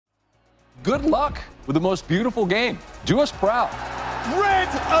Good luck with the most beautiful game. Do us proud. Red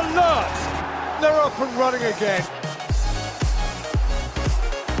alert! They're up and running again.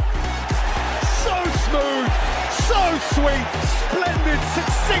 So smooth, so sweet, splendid,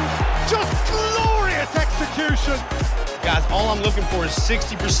 succinct, just glorious execution. Guys, all I'm looking for is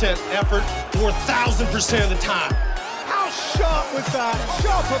 60% effort 4,000% of the time. How sharp was that?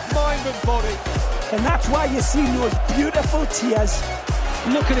 Sharp of mind and body. And that's why you see those beautiful tears.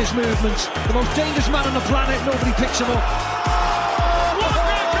 Look at his movements. The most dangerous man on the planet. Nobody picks him up. What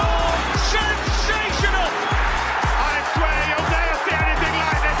a goal! Sensational! I swear you'll never see anything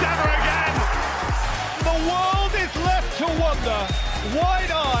like this ever again. The world is left to wonder,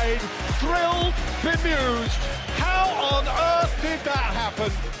 wide-eyed, thrilled, bemused. How on earth did that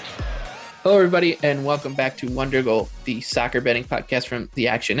happen? Hello, everybody, and welcome back to Wonder Goal, the soccer betting podcast from the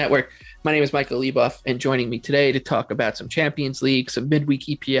Action Network. My name is Michael Leboff, and joining me today to talk about some Champions League, some midweek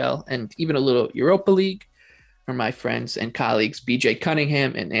EPL, and even a little Europa League are my friends and colleagues BJ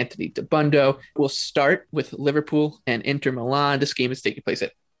Cunningham and Anthony Dabbundo. We'll start with Liverpool and Inter Milan. This game is taking place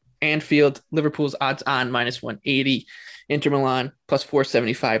at Anfield. Liverpool's odds on minus 180. Inter Milan plus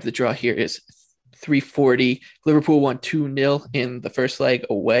 475. The draw here is 340. Liverpool won 2-0 in the first leg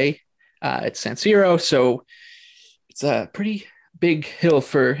away at San Siro, so it's a pretty big hill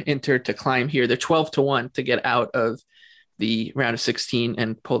for Inter to climb here. They're 12-1 to get out of the round of 16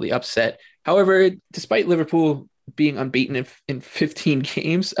 and pull the upset. However, despite Liverpool being unbeaten in 15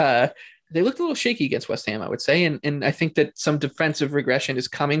 games, they looked a little shaky against West Ham, I would say. And I think that some defensive regression is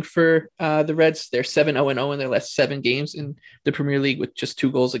coming for the Reds. They're 7-0-0 in their last 7 games in the Premier League with just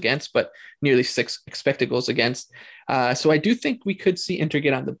 2 goals against, but nearly 6 expected goals against. So I do think we could see Inter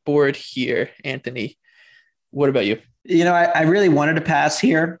get on the board here. Anthony, what about you? You know, I really wanted to pass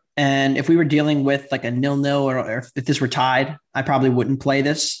here. And if we were dealing with like a 0-0 or if this were tied, I probably wouldn't play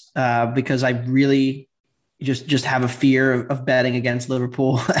this because I really just have a fear of betting against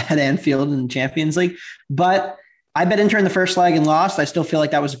Liverpool at Anfield in the Champions League. But I bet Inter in the first leg and lost. I still feel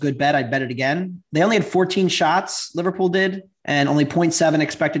like that was a good bet. I'd bet it again. They only had 14 shots, Liverpool did, and only 0.7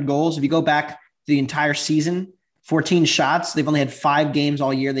 expected goals. If you go back the entire season, 14 shots, they've only had 5 games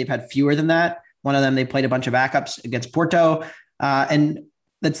all year. They've had fewer than that. One of them, they played a bunch of backups against Porto. And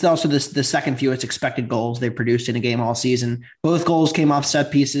that's also the second fewest expected goals they've produced in a game all season. Both goals came off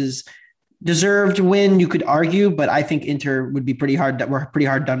set pieces. Deserved win, you could argue, but I think Inter would be pretty hard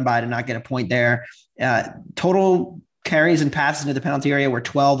done by to not get a point there. Total carries and passes into the penalty area were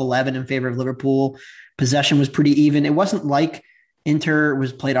 12-11 in favor of Liverpool. Possession was pretty even. It wasn't like Inter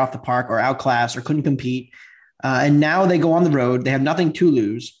was played off the park or outclassed or couldn't compete. And now they go on the road. They have nothing to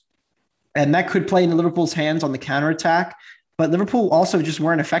lose. And that could play into Liverpool's hands on the counterattack. But Liverpool also just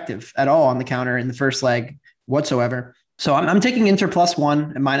weren't effective at all on the counter in the first leg whatsoever. So I'm taking Inter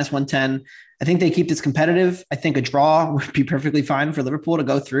 +1 at minus 110. I think they keep this competitive. I think a draw would be perfectly fine for Liverpool to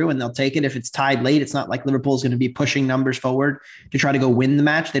go through, and they'll take it if it's tied late. It's not like Liverpool is going to be pushing numbers forward to try to go win the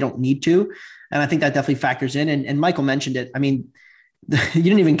match. They don't need to. And I think that definitely factors in. And Michael mentioned it. I mean, you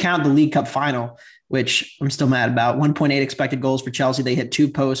didn't even count the League Cup final, which I'm still mad about. 1.8 expected goals for Chelsea. They hit 2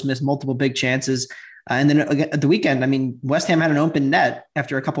 posts, missed multiple big chances. And then at the weekend, I mean, West Ham had an open net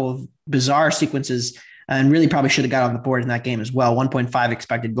after a couple of bizarre sequences and really probably should have got on the board in that game as well. 1.5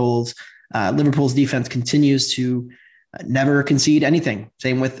 expected goals. Liverpool's defense continues to never concede anything.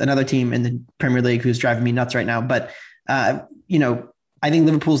 Same with another team in the Premier League who's driving me nuts right now. But, I think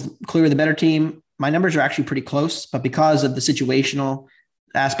Liverpool's clearly the better team. My numbers are actually pretty close, but because of the situational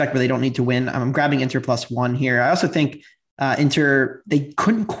aspect where they don't need to win, I'm grabbing Inter +1 here. I also think Inter, they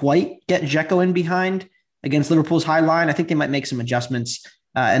couldn't quite get Dzeko in behind against Liverpool's high line. I think they might make some adjustments.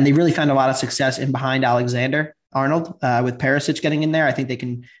 And they really found a lot of success in behind Alexander-Arnold with Perisic getting in there. I think they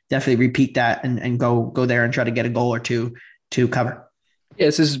can definitely repeat that and go there and try to get a goal or two to cover.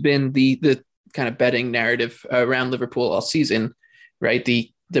 Yes, this has been the kind of betting narrative around Liverpool all season, right?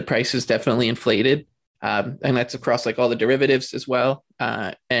 The price is definitely inflated. And that's across like all the derivatives as well.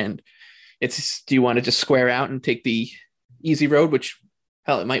 And it's, do you want to just square out and take the easy road, which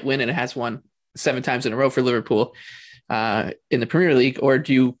hell, it might win, and it has won 7 times in a row for Liverpool in the Premier League, or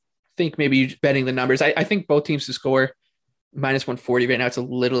do you think maybe you're betting the numbers? I think both teams to score minus 140 right now. It's a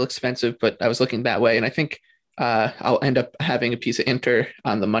little expensive, but I was looking that way. And I think I'll end up having a piece of Inter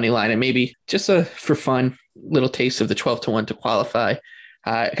on the money line and maybe just for fun, little taste of the 12-1 to qualify.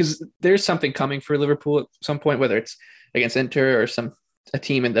 Because there's something coming for Liverpool at some point, whether it's against Inter or a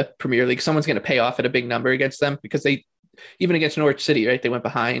team in the Premier League. Someone's going to pay off at a big number against them, because they, even against Norwich City, right, they went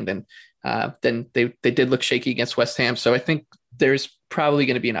behind, and then they did look shaky against West Ham. So I think there's probably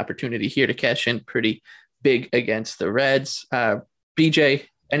going to be an opportunity here to cash in pretty big against the Reds. BJ,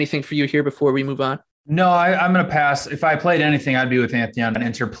 Anything for you here before we move on? No, I'm going to pass. If I played anything, I'd be with Anthony on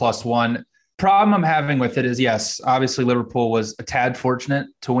Inter +1. Problem I'm having with it is, yes, obviously Liverpool was a tad fortunate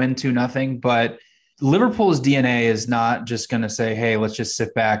to win 2-0, but Liverpool's DNA is not just going to say, hey, let's just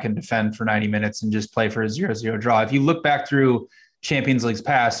sit back and defend for 90 minutes and just play for a 0-0 draw. If you look back through Champions League's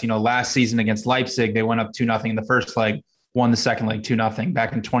past, last season against Leipzig, they went up 2-0 in the first leg, won the second leg 2-0.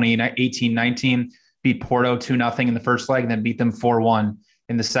 Back in 2018-19, beat Porto 2-0 in the first leg, and then beat them 4-1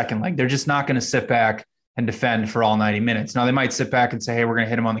 in the second leg. They're just not going to sit back and defend for all 90 minutes. Now, they might sit back and say, hey, we're going to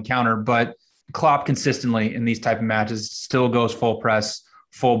hit them on the counter, but Klopp consistently in these type of matches still goes full press,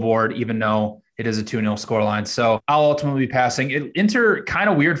 full board, even though it is a 2-0 scoreline. So I'll ultimately be passing. Inter kind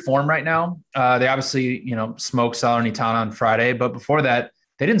of weird form right now. They obviously, smoked Salernitana on Friday, but before that,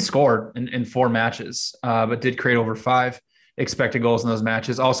 they didn't score in 4 matches, but did create over 5 expected goals in those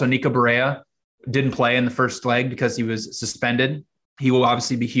matches. Also, Nico Barea didn't play in the first leg because he was suspended. He will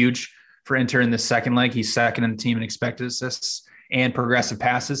obviously be huge for Inter in the second leg. He's second in the team in expected assists and progressive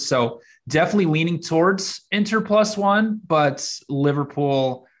passes. So definitely leaning towards Inter +1, but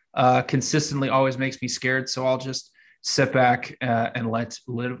Liverpool consistently always makes me scared. So I'll just sit back and let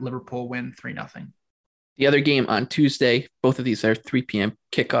Liverpool win 3-0. The other game on Tuesday, both of these are 3 p.m.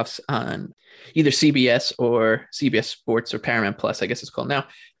 kickoffs on either CBS or CBS Sports or Paramount Plus, I guess it's called now.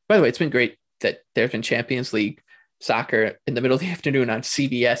 By the way, it's been great that there's been Champions League soccer in the middle of the afternoon on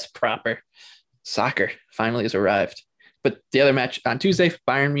CBS proper. Soccer finally has arrived. But the other match on Tuesday,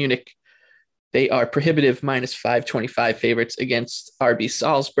 Bayern Munich, they are prohibitive -525 favorites against RB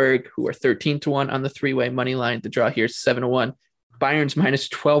Salzburg, who are 13-1 on the 3-way money line. The draw here is 7-1. Bayern's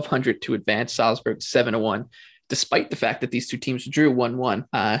 -1200 to advance, Salzburg 7-1, despite the fact that these two teams drew 1-1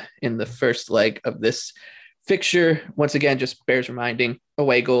 in the first leg of this fixture. Once again, just bears reminding,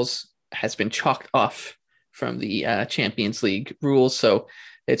 away goals has been chalked off from the Champions League rules. So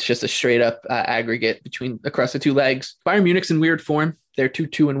it's just a straight up aggregate across the 2 legs. Bayern Munich's in weird form. They're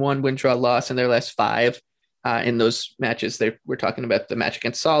 2-1 win, draw, loss in their last 5 in those matches. We're talking about the match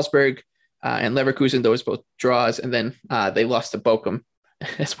against Salzburg and Leverkusen. Those both draws. And then they lost to Bochum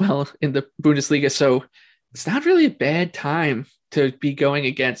as well in the Bundesliga. So it's not really a bad time to be going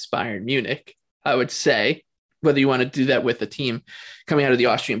against Bayern Munich, I would say. Whether you want to do that with a team coming out of the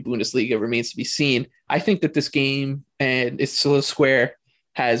Austrian Bundesliga remains to be seen. I think that this game, and it's still a square,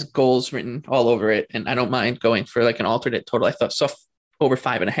 has goals written all over it. And I don't mind going for like an alternate total. I thought over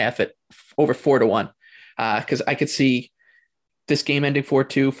 5.5 at over 4-1. Because I could see this game ending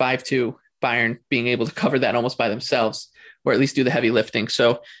 4-2, 5-2, Bayern being able to cover that almost by themselves, or at least do the heavy lifting.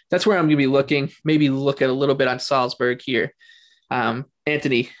 So that's where I'm going to be looking. Maybe look at a little bit on Salzburg here.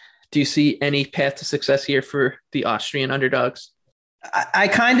 Anthony, do you see any path to success here for the Austrian underdogs? I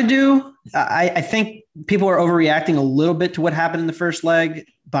kind of do. I think people are overreacting a little bit to what happened in the first leg.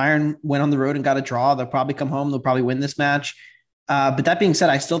 Bayern went on the road and got a draw. They'll probably come home. They'll probably win this match. But that being said,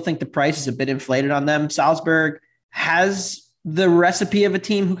 I still think the price is a bit inflated on them. Salzburg has the recipe of a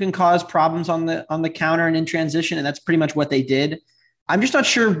team who can cause problems on the counter and in transition, and that's pretty much what they did. I'm just not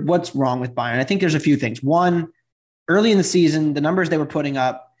sure what's wrong with Bayern. I think there's a few things. One, early in the season, the numbers they were putting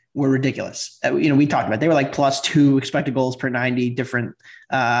up were ridiculous. We talked about it. They were like +2 expected goals per 90 different.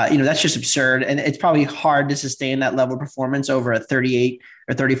 That's just absurd. And it's probably hard to sustain that level of performance over a 38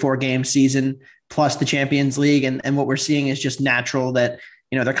 or 34 game season plus the Champions League. And what we're seeing is just natural that,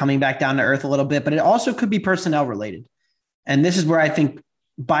 they're coming back down to earth a little bit, but it also could be personnel related. And this is where I think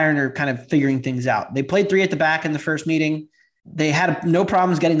Bayern are kind of figuring things out. They played 3 at the back in the first meeting. They had no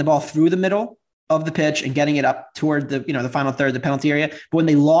problems getting the ball through the middle of the pitch and getting it up toward the final third of the penalty area. But when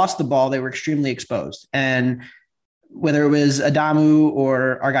they lost the ball, they were extremely exposed. And whether it was Adamu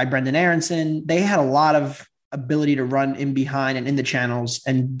or our guy Brendan Aronson, they had a lot of ability to run in behind and in the channels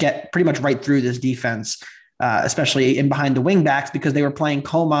and get pretty much right through this defense, especially in behind the wing backs, because they were playing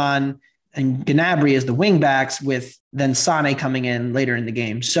Coman and Gnabry as the wing backs with then Sane coming in later in the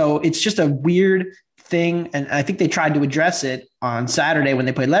game. So it's just a weird thing. And I think they tried to address it on Saturday when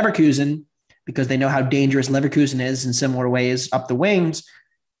they played Leverkusen, because they know how dangerous Leverkusen is in similar ways up the wings.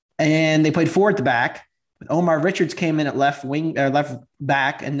 And they played 4 at the back. Omar Richards came in at left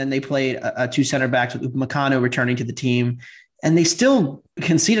back, and then they played 2 center backs with Upamecano returning to the team. And they still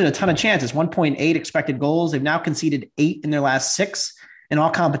conceded a ton of chances, 1.8 expected goals. They've now conceded 8 in their last 6 in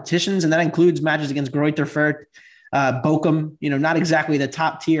all competitions. And that includes matches against Greuther Fürth, Bochum, not exactly the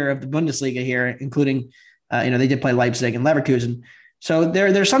top tier of the Bundesliga here, including, they did play Leipzig and Leverkusen. So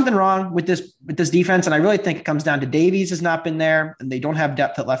there's something wrong with this defense, and I really think it comes down to Davies has not been there, and they don't have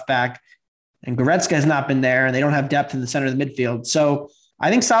depth at left back, and Goretzka has not been there, and they don't have depth in the center of the midfield. So I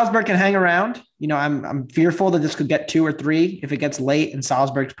think Salzburg can hang around. I'm fearful that this could get 2 or 3 if it gets late and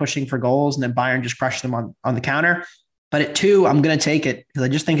Salzburg's pushing for goals and then Bayern just crushes them on the counter. But at 2, I'm going to take it because I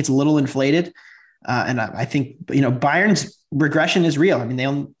just think it's a little inflated. And I think, Bayern's regression is real. I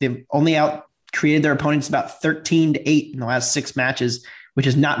mean, they've only out created their opponents about 13-8 in the last 6 matches, which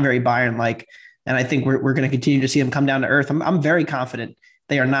is not very Bayern-like. And I think we're going to continue to see them come down to earth. I'm very confident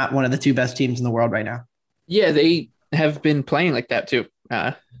they are not one of the 2 best teams in the world right now. Yeah, they have been playing like that too.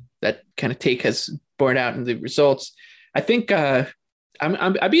 That kind of take has borne out in the results. I think I'd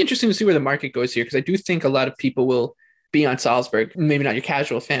be interested to see where the market goes here because I do think a lot of people will be on Salzburg. Maybe not your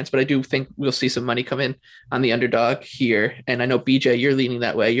casual fans, but I do think we'll see some money come in on the underdog here. And I know BJ, you're leaning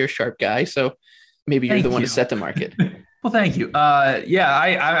that way. You're a sharp guy, so maybe you're the one to set the market. Well, thank you.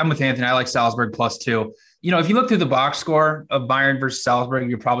 I'm with Anthony. I like Salzburg +2. If you look through the box score of Bayern versus Salzburg,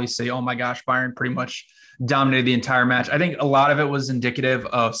 you probably say, oh my gosh, Bayern pretty much dominated the entire match. I think a lot of it was indicative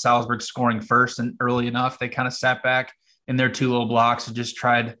of Salzburg scoring first and early enough. They kind of sat back in their 2 little blocks and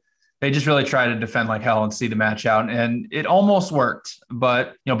they just really tried to defend like hell and see the match out. And it almost worked,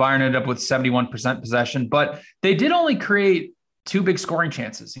 but Bayern ended up with 71% possession, but they did only create 2 big scoring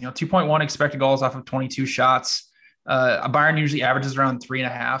chances, 2.1 expected goals off of 22 shots. Bayern usually averages around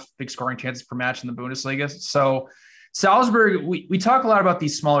 3.5 big scoring chances per match in the Bundesliga. So Salzburg, we talk a lot about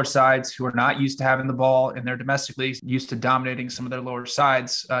these smaller sides who are not used to having the ball in their domestic leagues, used to dominating some of their lower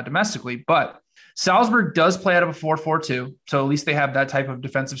sides domestically. But Salzburg does play out of a 4-4-2. So at least they have that type of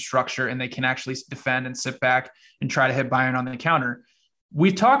defensive structure and they can actually defend and sit back and try to hit Bayern on the counter.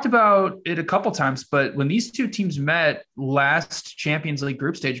 We've talked about it a couple times, but when these 2 teams met last Champions League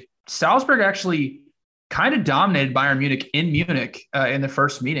group stage, Salzburg actually kind of dominated Bayern Munich in Munich in the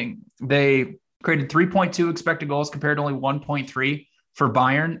first meeting. They created 3.2 expected goals compared to only 1.3 for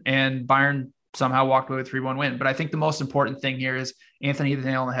Bayern, and Bayern somehow walked away with a 3-1 win. But I think the most important thing here is Anthony hit the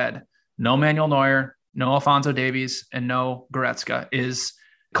nail on the head. No Manuel Neuer, no Alphonso Davies, and no Goretzka is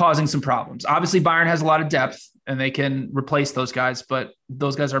causing some problems. Obviously, Bayern has a lot of depth, and they can replace those guys, but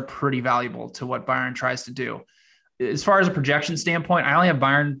those guys are pretty valuable to what Bayern tries to do. As far as a projection standpoint, I only have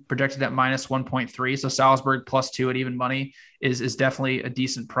Bayern projected at -1.3. So Salzburg +2 at even money is definitely a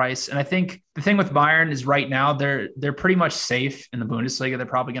decent price. And I think the thing with Bayern is right now they're pretty much safe in the Bundesliga. They're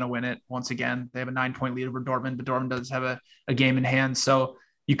probably going to win it once again. They have a 9-point lead over Dortmund, but Dortmund does have a game in hand. So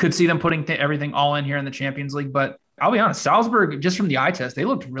you could see them putting everything all in here in the Champions League. But I'll be honest, Salzburg, just from the eye test, they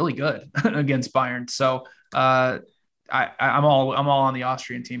looked really good against Bayern. So I'm all on the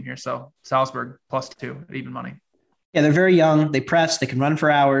Austrian team here. So Salzburg +2 at even money. Yeah, they're very young. They press. They can run for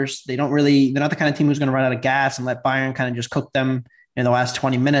hours. They're not the kind of team who's going to run out of gas and let Bayern kind of just cook them in the last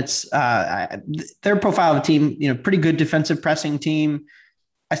 20 minutes. Their profile of the team, pretty good defensive pressing team.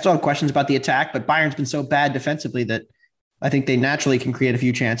 I still have questions about the attack, but Bayern's been so bad defensively that I think they naturally can create a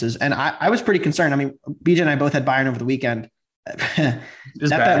few chances. And I was pretty concerned. I mean, BJ and I both had Bayern over the weekend. That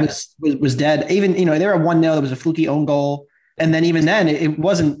bet was dead. Even, they were 1-0. There was a fluky own goal. And then even then, it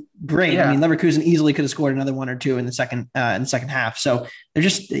wasn't great. Yeah. I mean, Leverkusen easily could have scored another 1 or 2 in the second half. So they're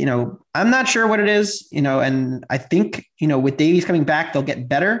just, I'm not sure what it is, and I think, with Davies coming back, they'll get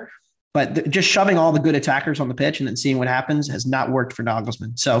better. But just shoving all the good attackers on the pitch and then seeing what happens has not worked for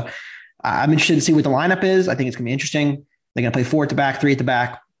Nagelsmann. So I'm interested to see what the lineup is. I think it's going to be interesting. They're going to play 4 at the back, 3 at the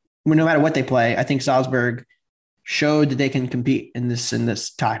back. No matter what they play, I think Salzburg showed that they can compete in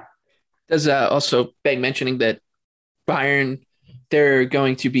this tie. Does also beg mentioning that Bayern, they're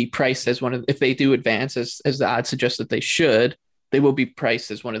going to be priced as one of, if they do advance, as the odds suggest that they should, they will be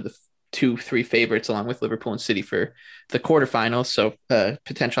priced as one of the 2-3 favorites along with Liverpool and City for the quarterfinals. So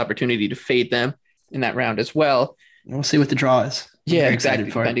potential opportunity to fade them in that round as well. We'll see what the draw is. Yeah, exactly.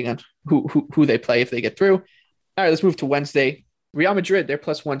 Depending on who they play if they get through. All right, let's move to Wednesday. Real Madrid, they're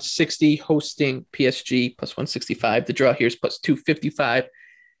 +160, hosting PSG +165. The draw here is +255.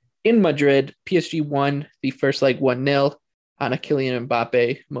 In Madrid, PSG won the first leg 1-0 on a Kylian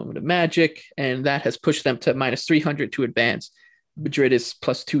Mbappe moment of magic, and that has pushed them to -300 to advance. Madrid is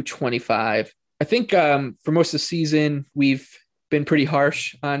 +225. I think for most of the season, we've been pretty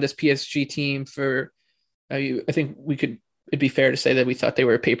harsh on this PSG team. I think it'd be fair to say that we thought they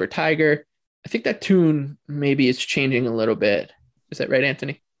were a paper tiger. I think that tune maybe is changing a little bit. Is that right,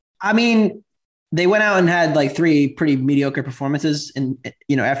 Anthony? I mean, they went out and had like 3 pretty mediocre performances, and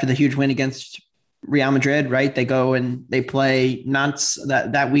after the huge win against Real Madrid, right? They go and they play Nantes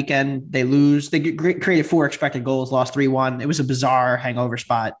that weekend. They lose. They created 4 expected goals, lost 3-1. It was a bizarre hangover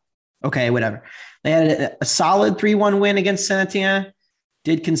spot. Okay, whatever. They had a solid 3-1 win against Saint-Étienne.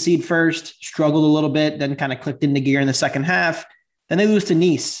 Did concede first, struggled a little bit, then kind of clicked into gear in the second half. Then they lose to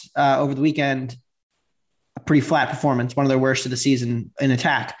Nice over the weekend. a pretty flat performance, one of their worst of the season in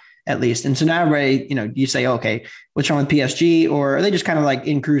attack, at least. And so now everybody, you say, okay, what's wrong with PSG? Or are they just kind of like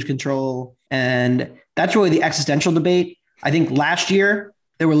in cruise control? And that's really the existential debate. I think last year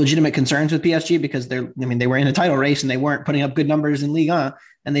there were legitimate concerns with PSG because they were in a title race and they weren't putting up good numbers in Ligue 1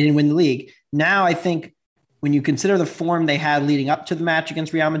 and they didn't win the league. Now I think when you consider the form they had leading up to the match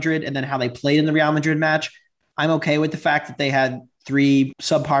against Real Madrid and then how they played in the Real Madrid match, I'm okay with the fact that they had 3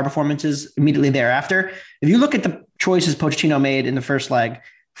 subpar performances immediately thereafter. If you look at the choices Pochettino made in the first leg,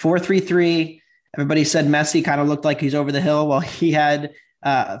 4-3-3, everybody said Messi kind of looked like he's over the hill. Well, he had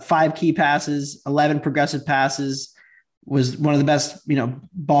 5 key passes, 11 progressive passes, was one of the best,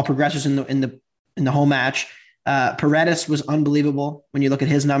 ball progressors in the whole match. Paredes was unbelievable when you look at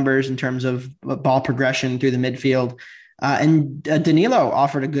his numbers in terms of ball progression through the midfield. And Danilo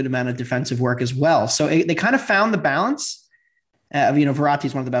offered a good amount of defensive work as well. So they kind of found the balance of, Verratti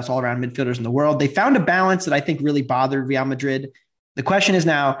is one of the best all-around midfielders in the world. They found a balance that I think really bothered Real Madrid. The question is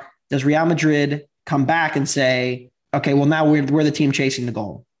now, does Real Madrid come back and say, okay, well, now we're the team chasing the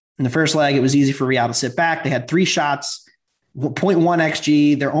goal? In the first leg, it was easy for Real to sit back. They had 3 shots, 0.1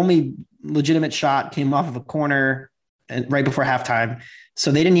 XG. Their only legitimate shot came off of a corner right before halftime.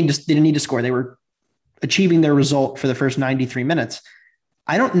 So they didn't need to score. They were achieving their result for the first 93 minutes.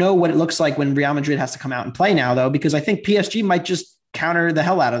 I don't know what it looks like when Real Madrid has to come out and play now, though, because I think PSG might just counter the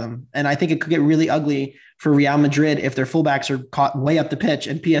hell out of them. And I think it could get really ugly for Real Madrid if their fullbacks are caught way up the pitch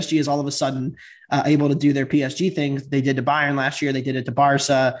and PSG is all of a sudden able to do their PSG things. They did to Bayern last year. They did it to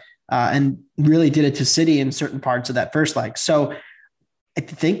Barca and really did it to City in certain parts of that first leg. So I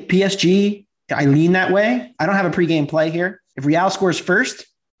think PSG, I lean that way. I don't have a pregame play here. If Real scores first,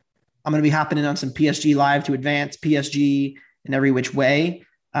 I'm going to be hopping in on some PSG live to advance PSG in every which way.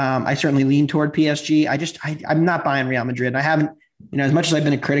 I certainly lean toward PSG. I'm not buying Real Madrid. I haven't, as much as I've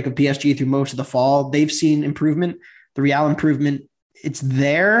been a critic of PSG through most of the fall, they've seen improvement. The Real improvement, it's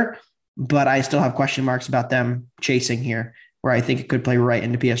there, but I still have question marks about them chasing here, where I think it could play right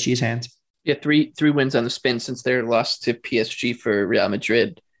into PSG's hands. Yeah, three wins on the spin since their loss to PSG for Real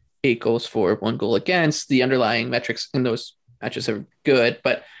Madrid. 8 goals for, 1 goal against. The underlying metrics in those matches are good,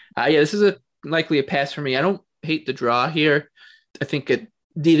 but this is likely a pass for me. I don't hate the draw here. I think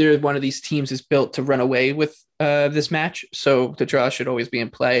neither one of these teams is built to run away with this match, so the draw should always be in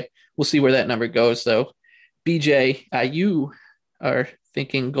play. We'll see where that number goes, though. BJ, you are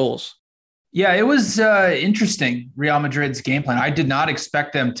thinking goals. Yeah, it was interesting, Real Madrid's game plan. I did not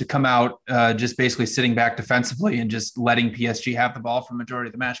expect them to come out just basically sitting back defensively and just letting PSG have the ball for the majority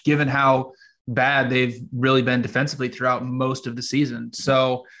of the match, given how bad they've really been defensively throughout most of the season.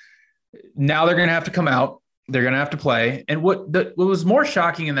 So now they're going to have to come out. They're going to have to play. And what was more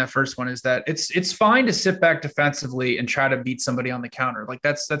shocking in that first one is that it's fine to sit back defensively and try to beat somebody on the counter. Like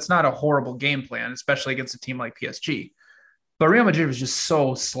that's not a horrible game plan, especially against a team like PSG. But Real Madrid was just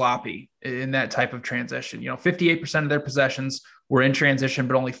so sloppy in that type of transition. 58% of their possessions were in transition,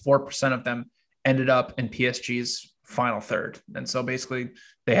 but only 4% of them ended up in PSG's final third. And so basically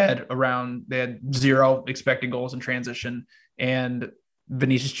they had 0 expected goals in transition, and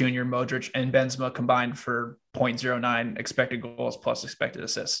Vinicius Jr., Modric, and Benzema combined for 0.09 expected goals plus expected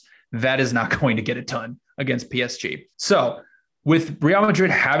assists. That is not going to get it done against PSG. So with Real Madrid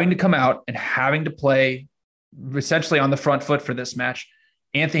having to come out and having to play essentially on the front foot for this match,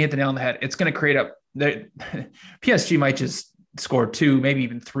 Anthony hit the nail on the head. It's going to create PSG might just score 2, maybe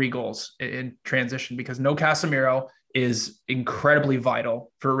even 3 goals in transition, because no Casemiro is incredibly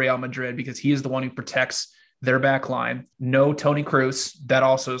vital for Real Madrid because he is the one who protects their back line. No Toni Kroos, that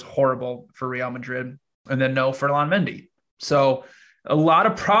also is horrible for Real Madrid. And then no Ferland Mendy. So a lot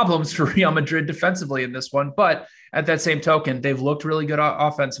of problems for Real Madrid defensively in this one, but at that same token, they've looked really good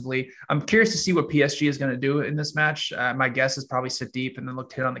offensively. I'm curious to see what PSG is going to do in this match. My guess is probably sit deep and then look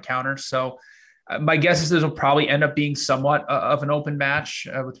to hit on the counter. So my guess is this will probably end up being somewhat of an open match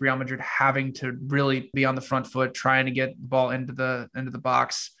with Real Madrid having to really be on the front foot, trying to get the ball into the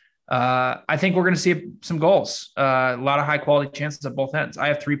box. I think we're going to see some goals, a lot of high quality chances at both ends. I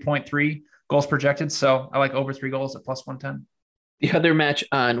have 3.3 goals projected, so I like over 3 goals at plus 110. The other match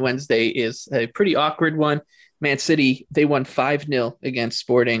on Wednesday is a pretty awkward one. Man City, they won 5-0 against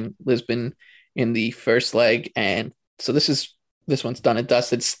Sporting Lisbon in the first leg. And so this one's done and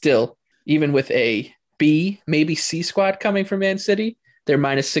dusted still, even with a B, maybe C squad coming from Man City. They're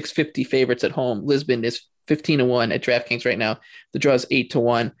minus 650 favorites at home. Lisbon is 15-1 at DraftKings right now. The draw is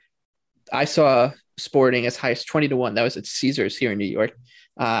 8-1. I saw Sporting as high as 20-1. That was at Caesars here in New York.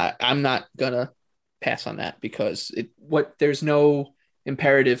 I'm not going to pass on that because there's no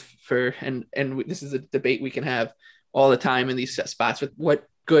imperative for, and this is a debate we can have all the time in these spots with what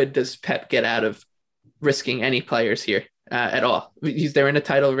good does Pep get out of risking any players here at all. They're in a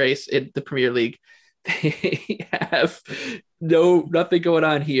title race in the Premier League. They have nothing going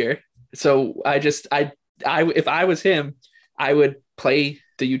on here. So if I was him, I would play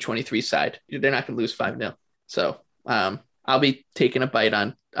the U23 side. They're not going to lose 5-0. So I'll be taking a bite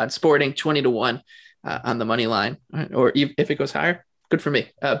on Sporting 20-1 on the money line, or if it goes higher, good for me.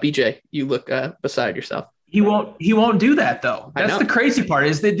 BJ, you look beside yourself. He won't do that though. That's the crazy part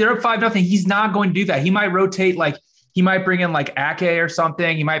is that they're up 5-0. He's not going to do that. He might rotate, like he might bring in like Ake or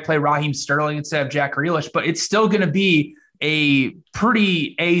something. He might play Raheem Sterling instead of Jack Grealish, but it's still going to be a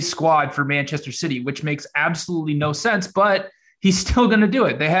pretty A squad for Manchester City, which makes absolutely no sense, but he's still going to do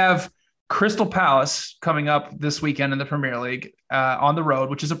it. They have Crystal Palace coming up this weekend in the Premier League on the road,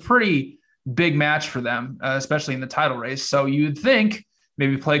 which is a pretty big match for them, especially in the title race. So you'd think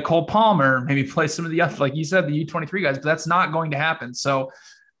maybe play Cole Palmer, maybe play some of the, like you said, the U23 guys, but that's not going to happen. So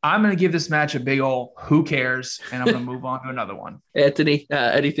I'm going to give this match a big ol' who cares, and I'm going to move on to another one. Anthony,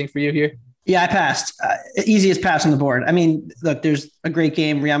 anything for you here? Yeah, I passed. Easiest pass on the board. I mean, look, there's a great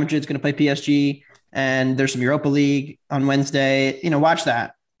game. Real Madrid's going to play PSG, and there's some Europa League on Wednesday. Watch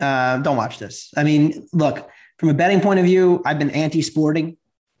that. Don't watch this. I mean, look, from a betting point of view, I've been anti-sporting,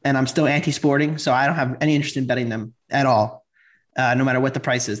 and I'm still anti-sporting, so I don't have any interest in betting them at all, no matter what the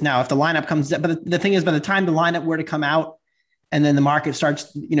price is. Now, if the lineup comes, but the thing is, by the time the lineup were to come out, and then the market starts,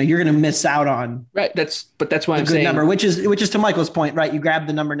 you're going to miss out on that's why I'm good saying number, which is to Michael's point, right? You grab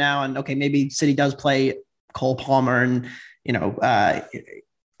the number now, and okay, maybe City does play Cole Palmer, and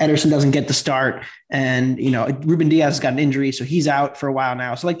Ederson doesn't get the start, and Ruben Diaz has got an injury, so he's out for a while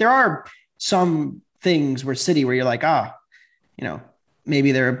now. So like there are some things where you're like,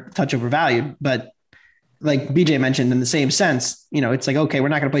 maybe they're a touch overvalued, but like BJ mentioned, in the same sense, it's like, okay, we're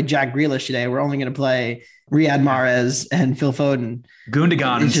not going to play Jack Grealish today. We're only going to play Riyad Mahrez and Phil Foden.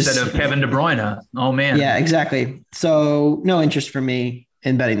 Gundogan instead of Kevin De Bruyne. Oh, man. Yeah, exactly. So no interest for me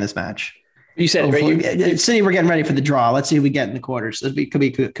in betting this match. You said City, we're getting ready for the draw. Let's see who we get in the quarters. It could be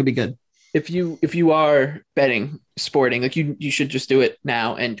good. If you are betting Sporting, like you should just do it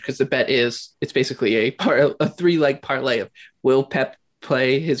now, and because the bet it's basically a 3-leg parlay of will Pep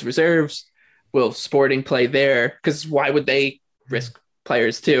play his reserves, will Sporting play there? Because why would they risk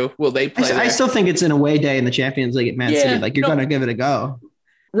players too? Will they play? I still think it's an away day in the Champions League at Man City. Like you're going to give it a go,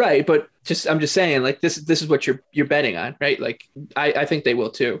 right? But I'm just saying, like this is what you're betting on, right? Like I think they will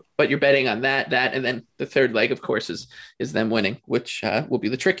too, but you're betting on that, and then the third leg, of course, is them winning, which will be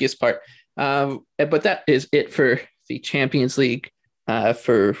the trickiest part. But that is it for the Champions League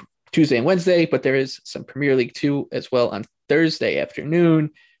for Tuesday and Wednesday. But there is some Premier League 2 as well on Thursday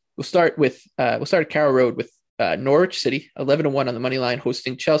afternoon. We'll start at Carrow Road with Norwich City, 11-1 on the money line,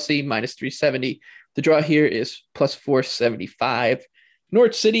 hosting Chelsea, -370. The draw here is +475.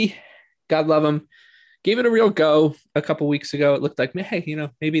 Norwich City, God love them, gave it a real go a couple weeks ago. It looked like, hey,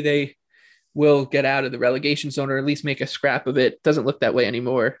 maybe they will get out of the relegation zone or at least make a scrap of it. Doesn't look that way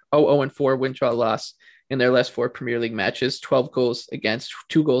anymore. 0-4 win, draw, loss in their last 4 Premier League matches, 12 goals against,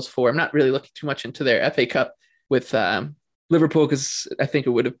 2 goals for. I'm not really looking too much into their FA Cup with Liverpool, because I think it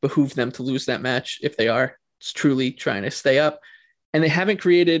would have behooved them to lose that match if they are truly trying to stay up. And they haven't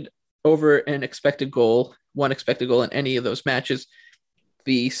created over one expected goal in any of those matches.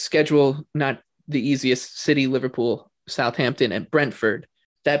 The schedule, not the easiest: City, Liverpool, Southampton, and Brentford.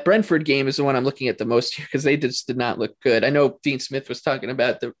 That Brentford game is the one I'm looking at the most here because they just did not look good. I know Dean Smith was talking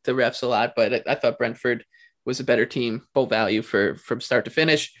about the refs a lot, but I thought Brentford was a better team, full value from start to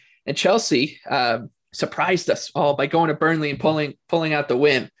finish. And Chelsea surprised us all by going to Burnley and pulling out the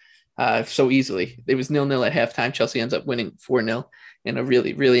win so easily. It was 0-0 at halftime. Chelsea ends up winning 4-0 in a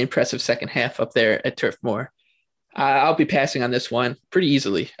really, really impressive second half up there at Turf Moor. I'll be passing on this one pretty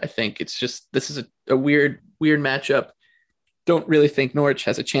easily. I think this is a weird matchup. Don't really think Norwich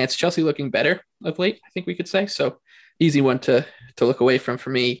has a chance. Chelsea looking better of late, I think we could say. So easy one to look away from for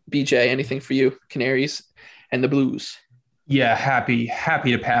me. BJ, anything for you? Canaries and the Blues. Yeah, happy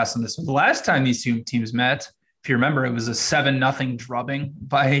to pass on this one. The last time these two teams met, if you remember, it was a 7-0 drubbing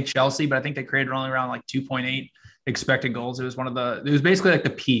by Chelsea, but I think they created only around like 2.8 expected goals. It was basically like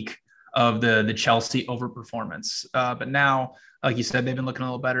the peak of the Chelsea overperformance. But now, like you said, they've been looking a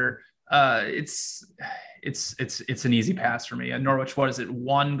little better. It's an easy pass for me. Norwich, what is it?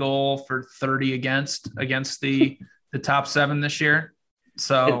 1 goal for 30 against the top 7 this year.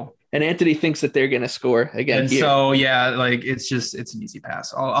 So. And Anthony thinks that they're going to score again. And so, yeah, like it's an easy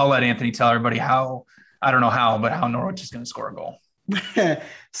pass. I'll let Anthony tell everybody how Norwich is going to score a goal.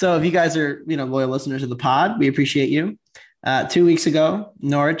 So if you guys are, loyal listeners of the pod, we appreciate you. 2 weeks ago,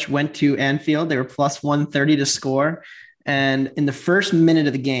 Norwich went to Anfield. They were +130 to score. And in the first minute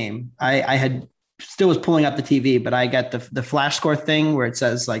of the game, I had still was pulling up the TV, but I got the flash score thing where it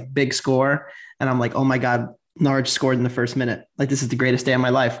says like big score. And I'm like, oh my God, Norwich scored in the first minute. Like, this is the greatest day of my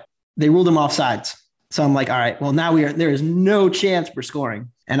life. They ruled them offsides. So I'm like, all right, well, now there is no chance for scoring.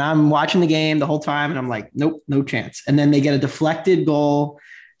 And I'm watching the game the whole time and I'm like, nope, no chance. And then they get a deflected goal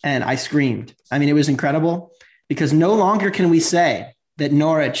and I screamed. I mean, it was incredible because no longer can we say that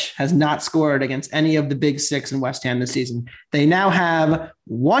Norwich has not scored against any of the big six in West Ham this season. They now have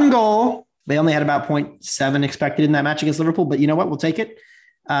one goal. They only had about 0.7 expected in that match against Liverpool, but you know what? We'll take it.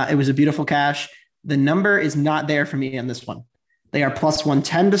 It was a beautiful cash. The number is not there for me on this one. They are plus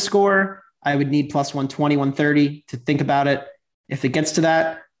 110 to score. I would need plus 120, 130 to think about it. If it gets to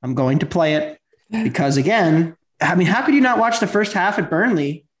that, I'm going to play it because, again, I mean, how could you not watch the first half at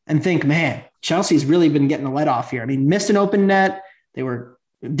Burnley and think, man, Chelsea's really been getting the let off here? I mean, missed an open net. They were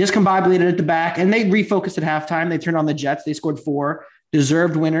discombobulated at the back and they refocused at halftime. They turned on the Jets. They scored 4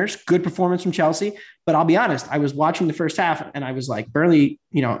 deserved winners. Good performance from Chelsea. But I'll be honest, I was watching the first half and I was like, Burnley,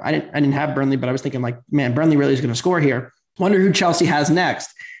 you know, I didn't have Burnley, but I was thinking like, man, Burnley really is going to score here. Wonder who Chelsea has next.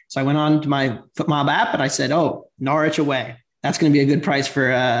 So I went on to my FootMob app and I said, oh, Norwich away. That's going to be a good price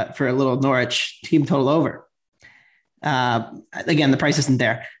for a little Norwich team total over. Again, the price isn't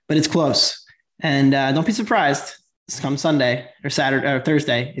there, but it's close. And don't be surprised come Sunday or Saturday or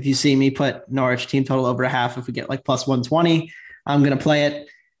Thursday if you see me put Norwich team total over a half. If we get like plus 120, I'm going to play it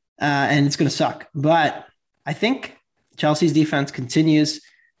and it's going to suck. But I think Chelsea's defense continues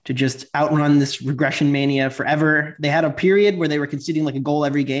to just outrun this regression mania forever. They had a period where they were conceding like a goal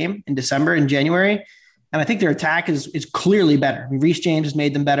every game in December and January. And I think their attack is clearly better. I mean, Reece James has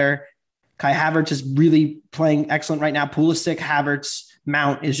made them better. Kai Havertz is really playing excellent right now. Pulisic, Havertz,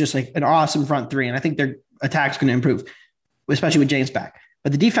 Mount is just like an awesome front three. And I think their attack's going to improve, especially with James back.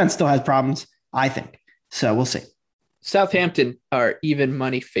 But the defense still has problems, I think. So we'll see. Southampton are even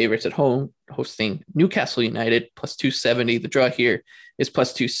money favorites at home, hosting Newcastle United, plus 270. The draw here is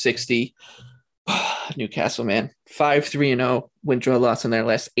plus 260. Newcastle, man, 5-3-0 win, draw, loss in their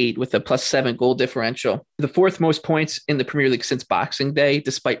last 8 with a plus 7 goal differential. The 4th most points in the Premier League since Boxing Day,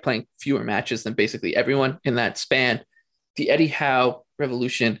 despite playing fewer matches than basically everyone in that span. The Eddie Howe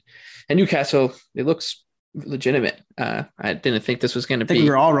revolution and Newcastle, it looks legitimate. I didn't think this was going to be. I think we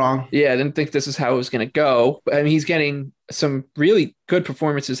were all wrong. Yeah, I didn't think this is how it was going to go. But I mean, he's getting some really good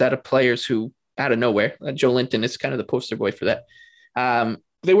performances out of players who out of nowhere. Joe Linton is kind of the poster boy for that.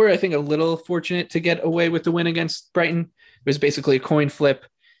 They were, I think, a little fortunate to get away with the win against Brighton. It was basically a coin flip.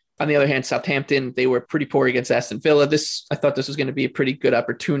 On the other hand, Southampton, they were pretty poor against Aston Villa. I thought this was going to be a pretty good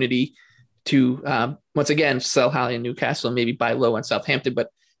opportunity to, once again, sell high in Newcastle and maybe buy low on Southampton. But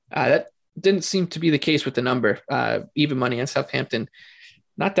that didn't seem to be the case with the number. Even money on Southampton,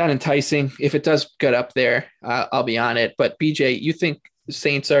 not that enticing. If it does get up there, I'll be on it. But BJ, you think the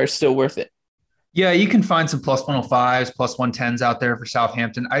Saints are still worth it? Yeah, you can find some plus 105s, plus 110s out there for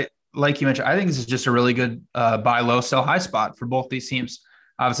Southampton. Like you mentioned, I think this is just a really good buy low, sell high spot for both these teams.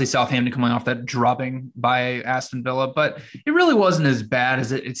 Obviously, Southampton coming off that drubbing by Aston Villa, but it really wasn't as bad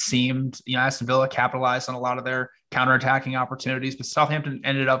as it seemed. You know, Aston Villa capitalized on a lot of their counterattacking opportunities, but Southampton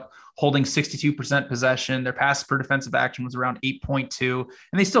ended up holding 62% possession. Their pass per defensive action was around 8.2,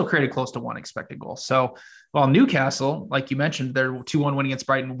 and they still created close to 1 expected goal. So while Newcastle, like you mentioned, their 2-1 win against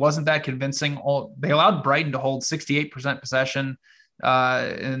Brighton wasn't that convincing. They allowed Brighton to hold 68% possession.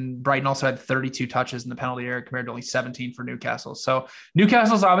 And Brighton also had 32 touches in the penalty area compared to only 17 for Newcastle. So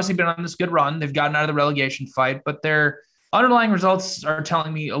Newcastle's obviously been on this good run. They've gotten out of the relegation fight, but their underlying results are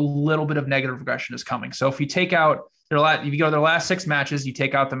telling me a little bit of negative regression is coming. So if you take out if you go to their last 6 matches, you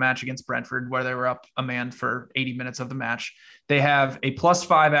take out the match against Brentford where they were up a man for 80 minutes of the match. They have a plus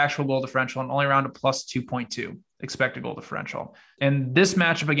 5 actual goal differential and only around a plus 2.2 expected goal differential. And this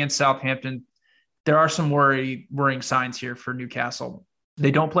matchup against Southampton, there are some worrying signs here for Newcastle.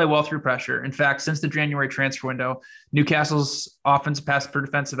 They don't play well through pressure. In fact, since the January transfer window, Newcastle's offensive pass per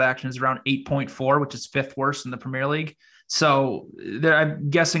defensive action is around 8.4, which is 5th worst in the Premier League. So I'm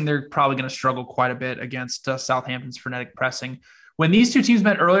guessing they're probably going to struggle quite a bit against Southampton's frenetic pressing. When these two teams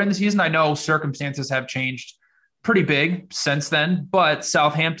met earlier in the season, I know circumstances have changed pretty big since then, but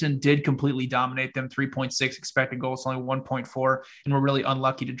Southampton did completely dominate them. 3.6 expected goals, only 1.4, and were really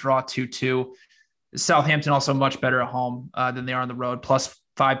unlucky to draw 2-2. Southampton also much better at home than they are on the road, plus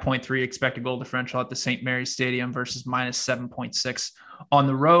 5.3 expected goal differential at the St. Mary's Stadium versus minus 7.6 on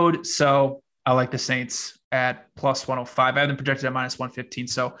the road. So I like the Saints at plus 105. I have them projected at minus 115,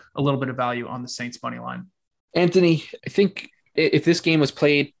 so a little bit of value on the Saints money line. Anthony, I think if this game was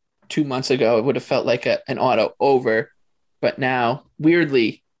played 2 months ago, it would have felt like an auto over. But now,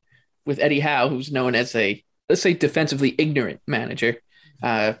 weirdly, with Eddie Howe, who's known as let's say defensively ignorant manager,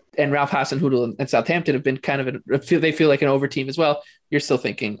 And Ralph Hasenhüttl and Southampton have been kind of they feel like an over team as well. You're still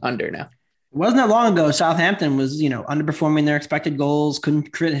thinking under now. It wasn't that long ago. Southampton was, underperforming their expected goals,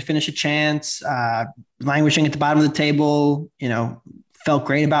 couldn't finish a chance, languishing at the bottom of the table, felt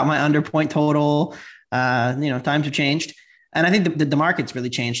great about my under point total. Times have changed. And I think the market's really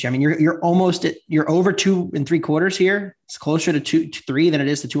changed. I mean, you're over 2 3/4 here. It's closer to 2 to 3 than it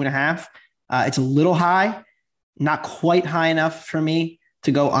is to 2.5. It's a little high, not quite high enough for me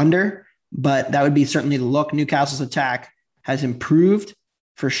to go under, but that would be certainly the look. Newcastle's attack has improved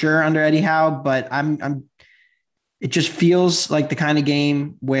for sure under Eddie Howe, but it just feels like the kind of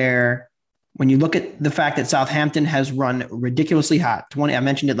game where when you look at the fact that Southampton has run ridiculously hot, I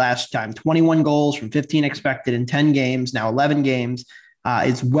mentioned it last time, 21 goals from 15 expected in 10 games, now 11 games.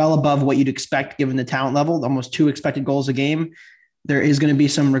 It's well above what you'd expect given the talent level, almost 2 expected goals a game. There is going to be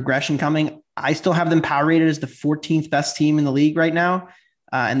some regression coming. I still have them power rated as the 14th best team in the league right now.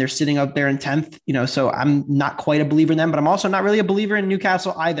 And they're sitting up there in 10th, so I'm not quite a believer in them, but I'm also not really a believer in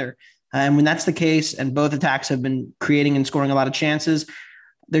Newcastle either. And when that's the case, and both attacks have been creating and scoring a lot of chances,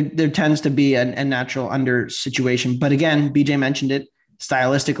 there tends to be a natural under situation. But again, BJ mentioned it,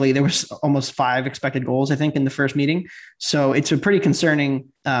 stylistically, there was almost 5 expected goals, I think, in the first meeting. So it's a pretty concerning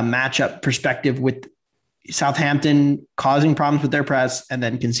matchup perspective with Southampton causing problems with their press and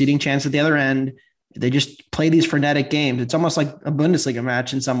then conceding chance at the other end. They just play these frenetic games. It's almost like a Bundesliga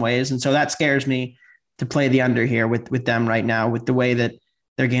match in some ways. And so that scares me to play the under here with them right now, with the way that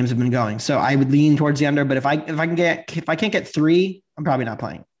their games have been going. So I would lean towards the under, but if I can't get 3, I'm probably not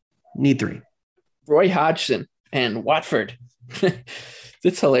playing. Need 3. Roy Hodgson and Watford.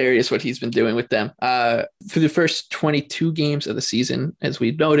 It's hilarious what he's been doing with them. For the first 22 games of the season, as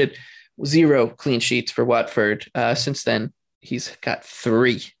we noted, 0 clean sheets for Watford. Since then, he's got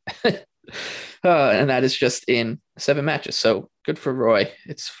 3. And that is just in 7 matches. So good for Roy.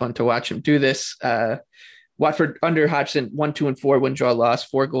 It's fun to watch him do this. Watford under Hodgson, 1, 2, and 4 win, draw, loss,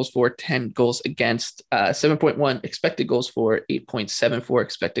 4 goals for, 10 goals against, 7.1 expected goals for, 8.74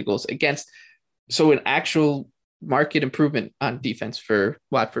 expected goals against. So an actual market improvement on defense for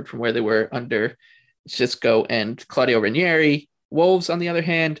Watford from where they were under Xisco and Claudio Ranieri. Wolves, on the other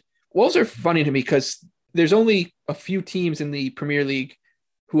hand, Wolves are funny to me because there's only a few teams in the Premier League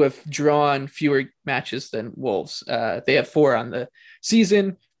who have drawn fewer matches than Wolves. They have 4 on the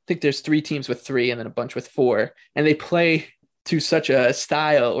season. I think there's 3 teams with 3 and then a bunch with 4, and they play to such a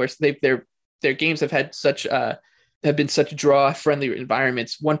style, or their games have had have been such draw friendly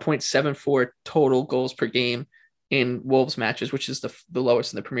environments. 1.74 total goals per game in Wolves matches, which is the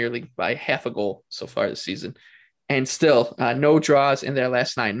lowest in the Premier League by half a goal so far this season. And still no draws in their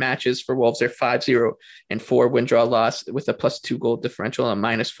last 9 matches for Wolves. They're 5-0 and 4 win, draw, loss with a +2 goal differential and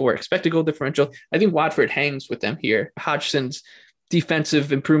 -4 expected goal differential. I think Watford hangs with them here. Hodgson's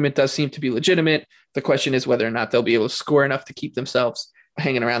defensive improvement does seem to be legitimate. The question is whether or not they'll be able to score enough to keep themselves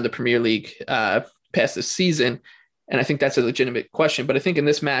hanging around the Premier League past this season. And I think that's a legitimate question. But I think in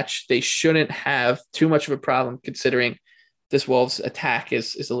this match, they shouldn't have too much of a problem considering this Wolves attack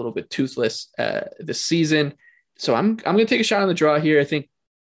is a little bit toothless this season. So I'm going to take a shot on the draw here. I think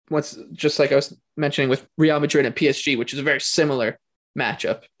just like I was mentioning with Real Madrid and PSG, which is a very similar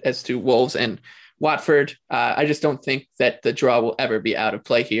matchup as to Wolves and Watford. I just don't think that the draw will ever be out of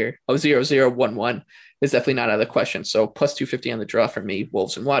play here. 0-0, 1-1 is definitely not out of the question. So +250 on the draw for me,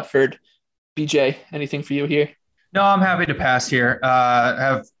 Wolves and Watford. BJ, anything for you here? No, I'm happy to pass here. I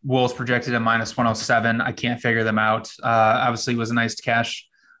have Wolves projected at -107. I can't figure them out. Obviously, it was nice to cash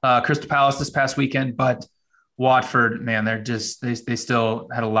Crystal Palace this past weekend, but Watford, man, they still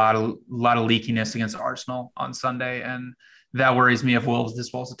had a lot of leakiness against Arsenal on Sunday, and that worries me if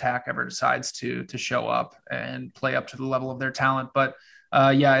this Wolves attack ever decides to show up and play up to the level of their talent. But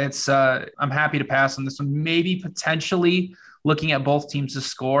I'm happy to pass on this one. Maybe potentially looking at both teams to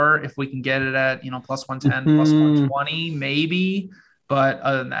score if we can get it at +110, +120, maybe. But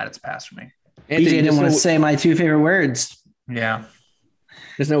other than that, it's a pass for me. BJ didn't want to say my 2 favorite words. Yeah,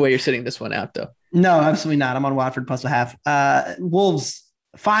 there's no way you're sitting this one out though. No, absolutely not. I'm on Watford +0.5. Wolves,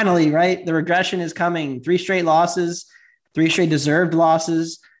 finally, right? The regression is coming. 3 straight losses, 3 straight deserved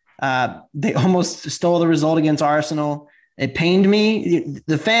losses. They almost stole the result against Arsenal. It pained me.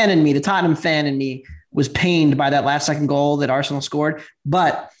 The Tottenham fan in me was pained by that last second goal that Arsenal scored.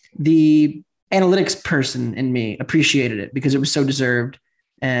 But the analytics person in me appreciated it because it was so deserved.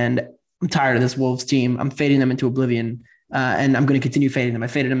 And I'm tired of this Wolves team. I'm fading them into oblivion. And I'm going to continue fading them. I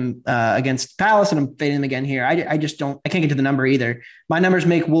faded them against Palace, and I'm fading them again here. I can't get to the number either. My numbers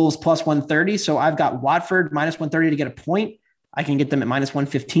make Wolves +130. So I've got Watford -130 to get a point. I can get them at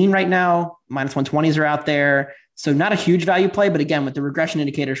 -115 right now. -120s are out there. So not a huge value play, but again, with the regression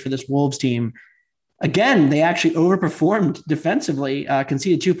indicators for this Wolves team, again, they actually overperformed defensively,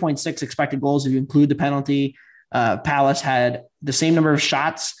 conceded 2.6 expected goals if you include the penalty. Palace had the same number of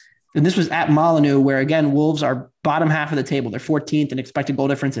shots. And this was at Molineux, where, again, Wolves are bottom half of the table. They're 14th in expected goal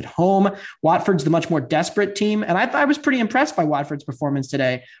difference at home. Watford's the much more desperate team. And I was pretty impressed by Watford's performance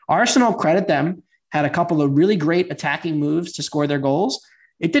today. Arsenal, credit them, had a couple of really great attacking moves to score their goals.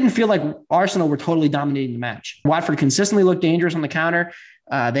 It didn't feel like Arsenal were totally dominating the match. Watford consistently looked dangerous on the counter.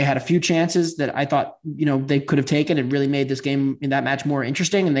 They had a few chances that I thought, they could have taken and really made this game in that match more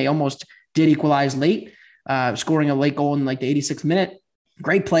interesting. And they almost did equalize late, scoring a late goal in like the 86th minute.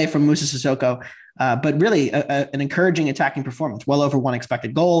 Great play from Moussa Sissoko, but really an encouraging attacking performance, well over one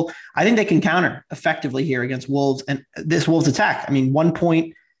expected goal. I think they can counter effectively here against Wolves and this Wolves attack.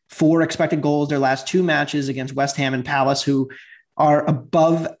 1.4 expected goals their last two matches against West Ham and Palace, who are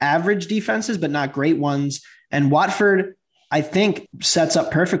above average defenses, but not great ones. And Watford, I think, sets up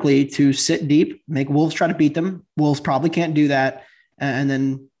perfectly to sit deep, make Wolves try to beat them. Wolves probably can't do that, and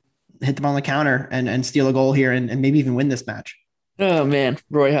then hit them on the counter and steal a goal here and maybe even win this match. Oh, man,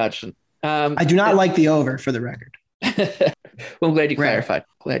 Roy Hodgson. I do not like the over, for the record. Well, I'm glad you clarified.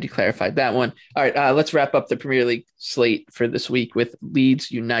 Glad you clarified that one. All right, let's wrap up the Premier League slate for this week with Leeds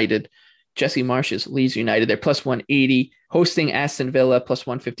United. Jesse Marsh's Leeds United, they're plus 180, hosting Aston Villa plus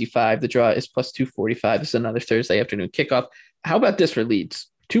 155. The draw is plus 245. This is another Thursday afternoon kickoff. How about this for Leeds?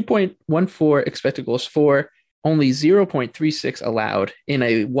 2.14 expected goals for, only 0.36 allowed in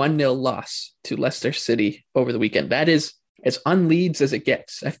a 1-0 loss to Leicester City over the weekend. That is as un-Leeds as it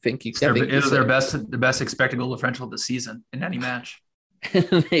gets. I think it is their best expected goal differential of the season in any match.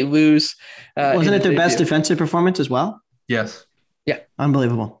 They lose. Wasn't it their best defensive performance as well? Yes. Yeah.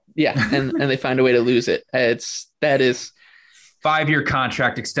 Unbelievable. Yeah, and they find a way to lose it. That is 5-year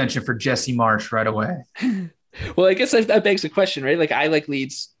contract extension for Jesse Marsh right away. Well, I guess that begs the question, right? Like, I like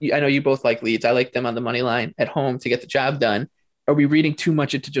Leeds. I know you both like Leeds. I like them on the money line at home to get the job done. Are we reading too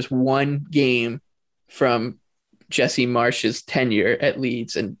much into just one game from Jesse Marsh's tenure at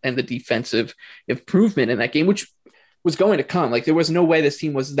Leeds and the defensive improvement in that game, which was going to come? Like, there was no way this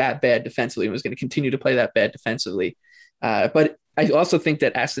team was that bad defensively and was going to continue to play that bad defensively. But I also think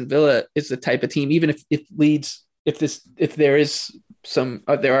that Aston Villa is the type of team, even if Leeds, if there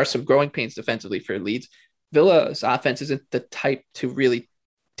are some growing pains defensively for Leeds, Villa's offense isn't the type to really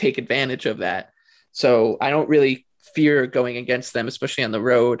take advantage of that. So I don't really fear going against them, especially on the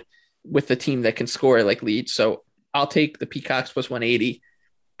road with the team that can score like Leeds. So I'll take the Peacocks plus 180.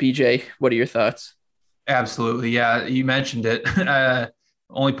 BJ, what are your thoughts? Absolutely. Yeah, you mentioned it.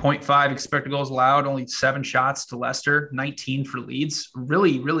 Only 0.5 expected goals allowed, only 7 shots to Leicester, 19 for Leeds.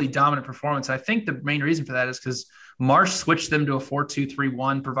 Really, really dominant performance. I think the main reason for that is because Marsh switched them to a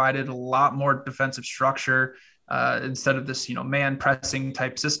 4-2-3-1, provided a lot more defensive structure instead of this, man pressing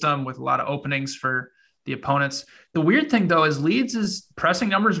type system with a lot of openings for the opponents. The weird thing, though, is Leeds' pressing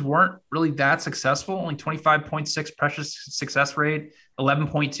numbers weren't really that successful. Only 25.6 pressure success rate,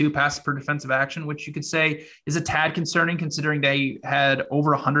 11.2 passes per defensive action, which you could say is a tad concerning considering they had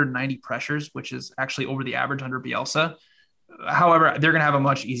over 190 pressures, which is actually over the average under Bielsa. However, they're going to have a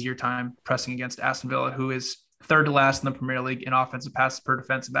much easier time pressing against Aston Villa, who is third to last in the Premier League in offensive passes per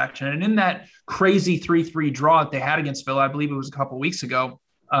defensive action. And in that crazy 3-3 draw that they had against Villa, I believe it was a couple of weeks ago,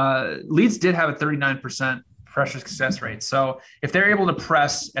 Leeds did have a 39% pressure success rate. So if they're able to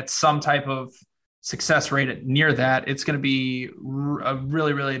press at some type of success rate near that, it's going to be a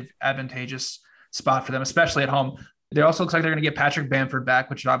really, really advantageous spot for them, especially at home. It also looks like they're going to get Patrick Bamford back,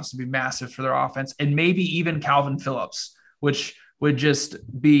 which would obviously be massive for their offense, and maybe even Calvin Phillips, which would just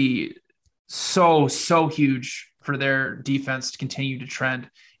be so huge for their defense to continue to trend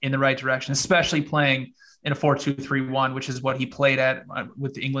in the right direction, especially playing in a 4-2-3-1, which is what he played at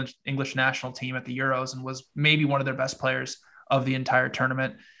with the English national team at the Euros and was maybe one of their best players of the entire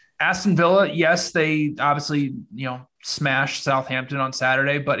tournament. Aston Villa, yes, they obviously, smashed Southampton on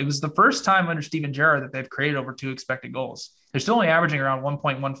Saturday, but it was the first time under Steven Gerrard that they've created over 2 expected goals. They're still only averaging around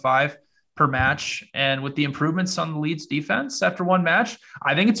 1.15 per match. And with the improvements on the Leeds defense after one match,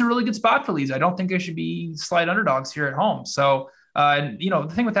 I think it's a really good spot for Leeds. I don't think they should be slight underdogs here at home. So,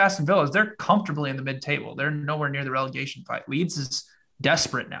 the thing with Aston Villa is they're comfortably in the mid-table. They're nowhere near the relegation fight. Leeds is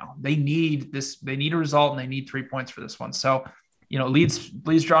desperate now. They need this. They need a result, and they need 3 points for this one. So, Leeds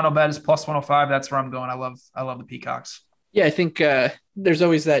draw no bet is plus 105. That's where I'm going. I love the Peacocks. Yeah, I think there's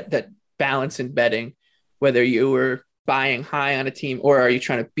always that balance in betting, whether you were buying high on a team or are you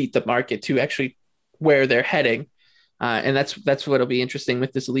trying to beat the market to actually where they're heading. And that's what'll be interesting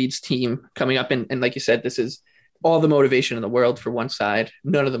with this Leeds team coming up. And like you said, this is all the motivation in the world for one side,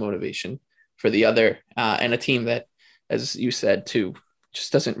 none of the motivation for the other, and a team that, as you said, too,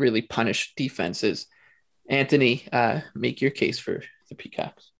 just doesn't really punish defenses. Anthony, make your case for the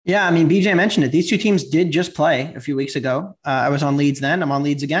Peacocks. Yeah, I mean, BJ mentioned it. These two teams did just play a few weeks ago. I was on Leeds then. I'm on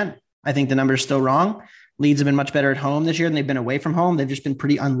Leeds again. I think the number's still wrong. Leeds have been much better at home this year than they've been away from home. They've just been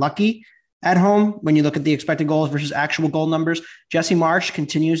pretty unlucky at home when you look at the expected goals versus actual goal numbers. Jesse Marsch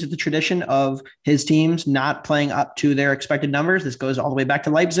continues the tradition of his teams not playing up to their expected numbers. This goes all the way back to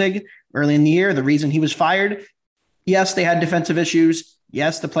Leipzig early in the year. The reason he was fired, yes, they had defensive issues.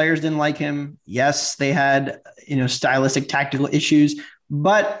 Yes, the players didn't like him. Yes, they had, stylistic, tactical issues.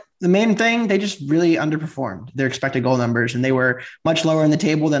 But the main thing, they just really underperformed their expected goal numbers, and they were much lower in the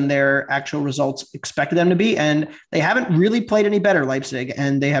table than their actual results expected them to be. And they haven't really played any better, Leipzig,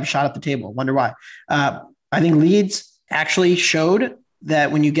 and they have shot at the table. Wonder why. I think Leeds actually showed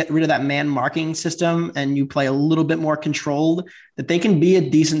that when you get rid of that man marking system and you play a little bit more controlled, that they can be a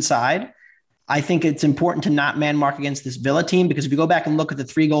decent side. I think it's important to not man mark against this Villa team, because if you go back and look at the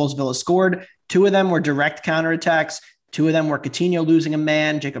 3 goals Villa scored, 2 of them were direct counterattacks. 2 of them were Coutinho losing a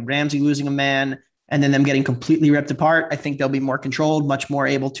man, Jacob Ramsey losing a man, and then them getting completely ripped apart. I think they'll be more controlled, much more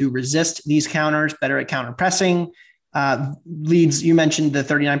able to resist these counters, better at counter pressing. Leeds, you mentioned the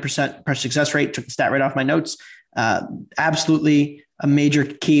 39% press success rate, took the stat right off my notes. Absolutely a major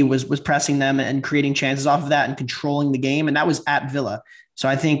key was pressing them and creating chances off of that and controlling the game. And that was at Villa. So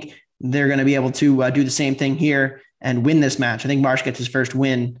I think they're going to be able to do the same thing here and win this match. I think Marsch gets his first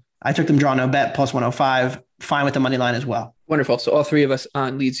win. I took them draw no bet plus 105. Fine with the money line as well. Wonderful. So all 3 of us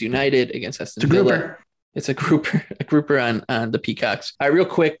on Leeds United against Aston Villa. It's a grouper on the Peacocks. Real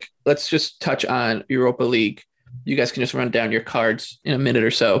quick, let's just touch on Europa League. You guys can just run down your cards in a minute or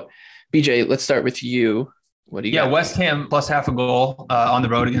so. BJ, let's start with you. What do you got? West Ham plus half a goal on the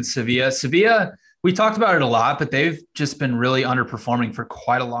road against Sevilla. Sevilla, we talked about it a lot, but they've just been really underperforming for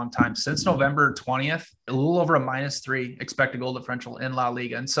quite a long time. Since November 20th, a little over a -3 expected goal differential in La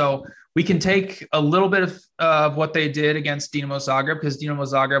Liga. And so we can take a little bit of what they did against Dinamo Zagreb, because Dinamo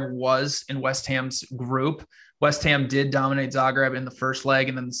Zagreb was in West Ham's group. West Ham did dominate Zagreb in the first leg,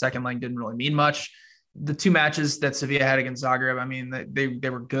 and then the second leg didn't really mean much. The 2 matches that Sevilla had against Zagreb, I mean, they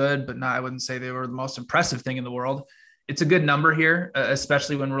were good, but I wouldn't say they were the most impressive thing in the world. It's a good number here,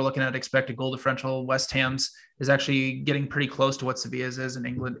 especially when we're looking at expected goal differential. West Ham's is actually getting pretty close to what Sevilla's is, and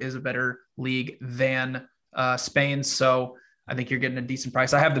England is a better league than Spain. So I think you're getting a decent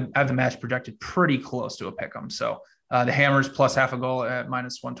price. I have the match projected pretty close to a pick 'em. So the Hammers plus half a goal at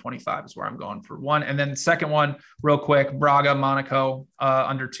 -125 is where I'm going for one. And then the second one, real quick, Braga, Monaco,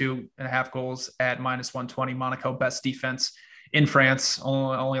 under 2.5 goals at -120. Monaco, best defense in France,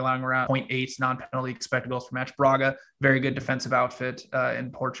 only allowing around 0.8 non-penalty expected goals per match. Braga, very good defensive outfit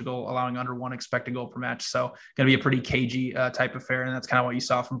in Portugal, allowing under 1 expected goal per match. So going to be a pretty cagey type affair. And that's kind of what you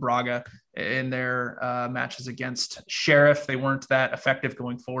saw from Braga in their matches against Sheriff. They weren't that effective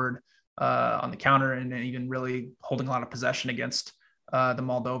going forward on the counter, and even really holding a lot of possession against the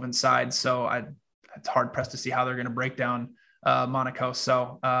Moldovan side. So it's hard pressed to see how they're going to break down Monaco.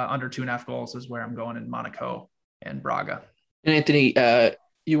 So under 2.5 goals is where I'm going in Monaco and Braga. And Anthony,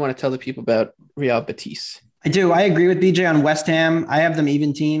 you want to tell the people about Real Betis? I do. I agree with BJ on West Ham. I have them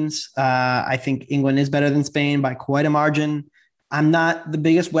even teams. I think England is better than Spain by quite a margin. I'm not the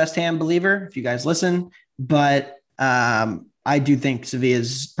biggest West Ham believer, if you guys listen, but I do think Sevilla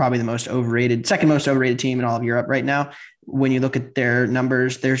is probably the second most overrated team in all of Europe right now. When you look at their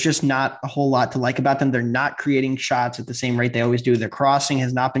numbers, there's just not a whole lot to like about them. They're not creating shots at the same rate they always do. Their crossing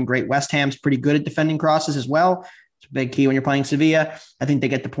has not been great. West Ham's pretty good at defending crosses as well. It's a big key when you're playing Sevilla. I think they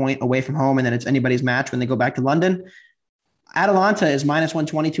get the point away from home, and then it's anybody's match when they go back to London. Atalanta is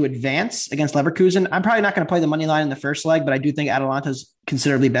 -120 to advance against Leverkusen. I'm probably not going to play the money line in the first leg, but I do think Atalanta is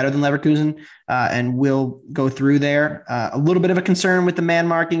considerably better than Leverkusen and will go through there. A little bit of a concern with the man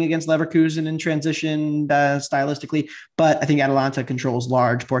marking against Leverkusen in transition stylistically, but I think Atalanta controls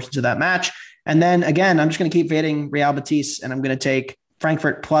large portions of that match. And then again, I'm just going to keep fading Real Betis, and I'm going to take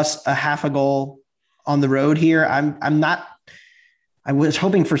Frankfurt plus a half a goal on the road here. I was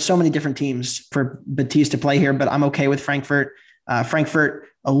hoping for so many different teams for Betis to play here, but I'm okay with Frankfurt. Frankfurt,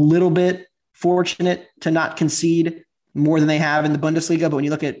 a little bit fortunate to not concede more than they have in the Bundesliga. But when you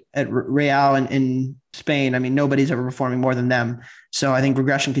look at Real in Spain, I mean, nobody's ever performing more than them. So I think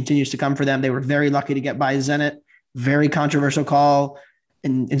regression continues to come for them. They were very lucky to get by Zenit. Very controversial call.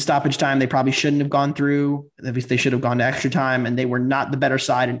 In stoppage time, they probably shouldn't have gone through. At least they should have gone to extra time, and they were not the better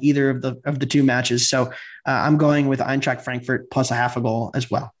side in either of the 2 matches. So I'm going with Eintracht Frankfurt plus a half a goal as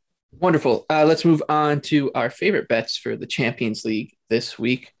well. Wonderful. Let's move on to our favorite bets for the Champions League this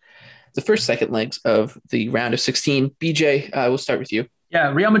week. The second legs of the round of 16. BJ, we'll start with you.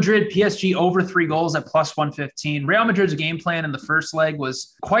 Yeah, Real Madrid, PSG over 3 goals at plus 115. Real Madrid's game plan in the first leg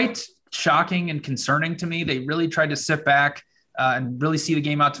was quite shocking and concerning to me. They really tried to sit back and really see the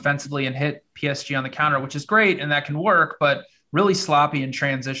game out defensively and hit PSG on the counter, which is great, and that can work, but really sloppy in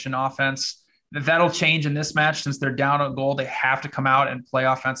transition offense. That'll change in this match since they're down a goal. They have to come out and play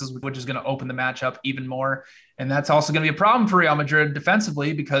offenses, which is going to open the match up even more. And that's also going to be a problem for Real Madrid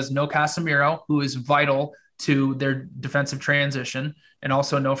defensively because no Casemiro, who is vital to their defensive transition, and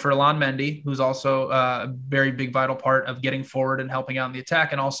also no Ferland Mendy, who's also a very big vital part of getting forward and helping out in the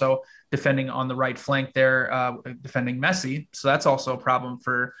attack, and also defending on the right flank there, defending Messi. So that's also a problem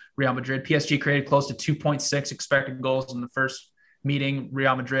for Real Madrid. PSG created close to 2.6 expected goals in the first meeting.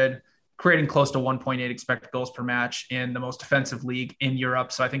 Real Madrid creating close to 1.8 expected goals per match in the most defensive league in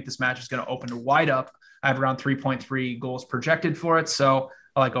Europe. So I think this match is going to open to wide up. I have around 3.3 goals projected for it. So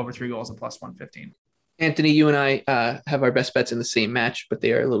I like over 3 goals at plus 115. Anthony, you and I have our best bets in the same match, but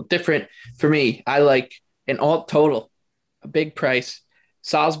they are a little different. For me, I like an alt total, a big price,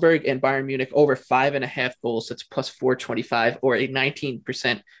 Salzburg and Bayern Munich over 5.5 goals. That's plus 425 or a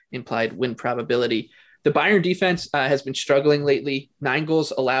 19% implied win probability. The Bayern defense has been struggling lately, 9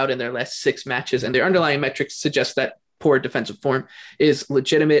 goals allowed in their last 6 matches, and their underlying metrics suggest that poor defensive form is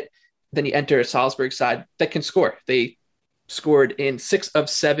legitimate. Then you enter a Salzburg side that can score. They scored in 6 of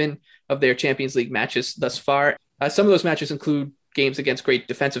 7 of their Champions League matches thus far. Some of those matches include games against great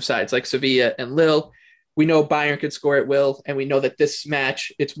defensive sides like Sevilla and Lille. We know Bayern could score at will, and we know that this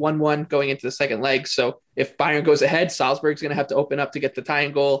match, it's 1-1 going into the second leg. So if Bayern goes ahead, Salzburg's going to have to open up to get the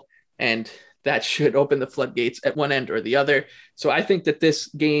tying goal, and that should open the floodgates at one end or the other. So I think that this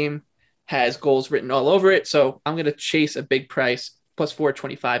game has goals written all over it. So I'm going to chase a big price, plus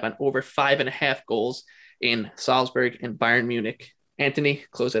 425 on over 5.5 goals in Salzburg and Bayern Munich. Anthony,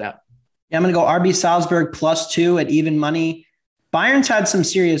 close it out. Yeah, I'm going to go RB Salzburg plus 2 at even money. Bayern's had some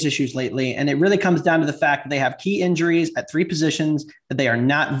serious issues lately, and it really comes down to the fact that they have key injuries at 3 positions that they are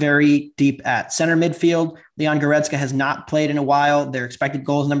not very deep at. Center midfield, Leon Goretzka has not played in a while. Their expected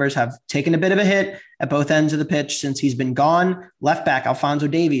goals numbers have taken a bit of a hit at both ends of the pitch since he's been gone. Left back, Alphonso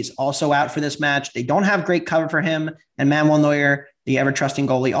Davies, also out for this match. They don't have great cover for him, and Manuel Neuer, the ever-trusting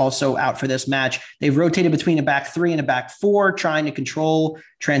goalie, also out for this match. They've rotated between a back 3 and a back 4, trying to control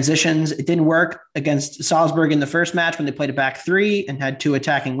transitions. It didn't work against Salzburg in the first match when they played a back 3 and had 2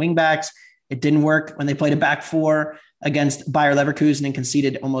 attacking wingbacks. It didn't work when they played a back 4 against Bayer Leverkusen and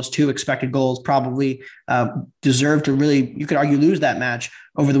conceded almost 2 expected goals, probably deserved to really, you could argue, lose that match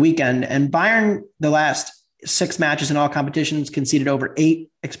over the weekend. And Bayern, the last 6 matches in all competitions, conceded over 8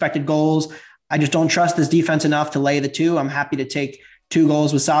 expected goals. I just don't trust this defense enough to lay the 2. I'm happy to take 2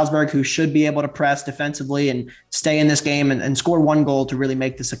 goals with Salzburg, who should be able to press defensively and stay in this game and score 1 goal to really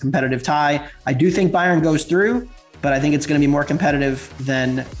make this a competitive tie. I do think Bayern goes through, but I think it's going to be more competitive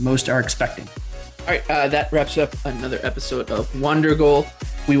than most are expecting. All right, that wraps up another episode of Wonder Goal.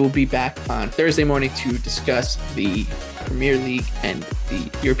 We will be back on Thursday morning to discuss the Premier League and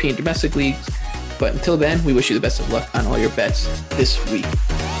the European domestic leagues. But until then, we wish you the best of luck on all your bets this week.